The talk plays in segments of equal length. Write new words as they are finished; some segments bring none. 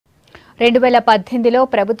2018లో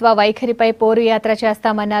ప్రభుత్వ వైఖరిపై పోరు యాత్ర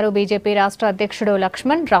చేస్తామన్నారు బీజేపీ రాష్ట్ర అధ్యక్షుడు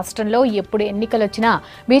లక్ష్మణ్. రాష్ట్రంలో ఎప్పుడు ఎన్నికలొచ్చినా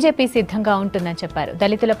బీజేపీ సిద్ధంగా ఉంటుందని చెప్పారు.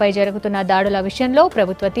 దళితులపై జరుగుతున్న దాడుల విషయంలో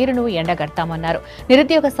ప్రభుత్వ తీరును ఎండగడతామన్నారు.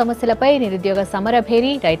 నిరుద్యోగ సమస్యలపై నిరుద్యోగ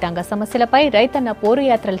సమరభేరి, రైతాంగ సమస్యలపై రైతన్న పోరు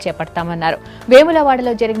యాత్రలు చేపడతామన్నారు.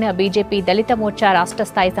 వేములవాడలో జరిగిన బీజేపీ దళిత మోర్చా రాష్ట్ర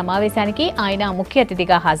స్థాయి సమావేశానికి ఆయన ముఖ్య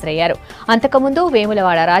అతిథిగా హాజరయ్యారు. అంతకుముందు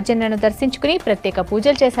వేములవాడ రాజన్నను దర్శించుకుని ప్రత్యేక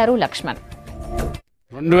పూజలు చేశారు లక్ష్మణ్.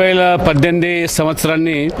 2018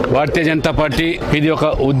 సంవత్సరాన్ని భారతీయ జనతా పార్టీ ఇది ఒక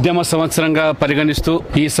ఉద్యమ సంవత్సరంగా పరిగణిస్తూ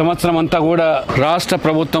ఈ సంవత్సరం అంతా కూడా రాష్ట్ర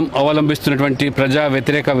ప్రభుత్వం అవలంబిస్తున్నటువంటి ప్రజా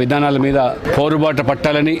వ్యతిరేక విధానాల మీద పోరుబాట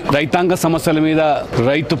పట్టాలని, రైతాంగ సమస్యల మీద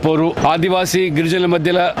రైతు పోరు, ఆదివాసీ గిరిజనుల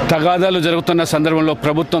మధ్యలో తగాదాలు జరుగుతున్న సందర్భంలో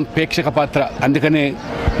ప్రభుత్వం ప్రేక్షక పాత్ర. అందుకనే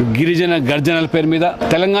గిరిజన గర్జనల పేరు మీద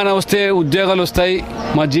తెలంగాణ వస్తే ఉద్యోగాలు వస్తాయి,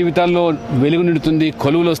 మా జీవితాల్లో వెలుగు నిండుతుంది,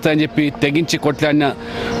 కొలువులు వస్తాయని చెప్పి తెగించి కొట్లాడిన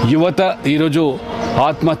యువత ఈరోజు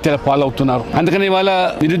ఆత్మహత్యల పాలవుతున్నారు. అందుకని ఇవాళ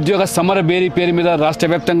నిరుద్యోగ సమర బేరీ పేరు మీద రాష్ట్ర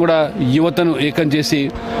వ్యాప్తంగా కూడా యువతను ఏకం చేసి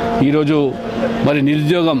ఈరోజు మరి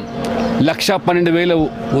నిరుద్యోగం 1,12,000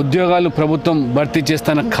 ఉద్యోగాలు ప్రభుత్వం భర్తీ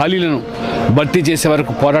చేస్తున్న ఖాళీలను భర్తీ చేసే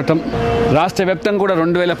వరకు పోరాటం. రాష్ట్ర వ్యాప్తంగా కూడా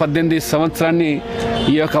 2018 సంవత్సరాన్ని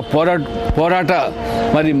ఈ యొక్క పోరాట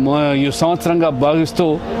మరి ఈ సంవత్సరంగా భావిస్తూ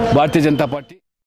భారతీయ జనతా పార్టీ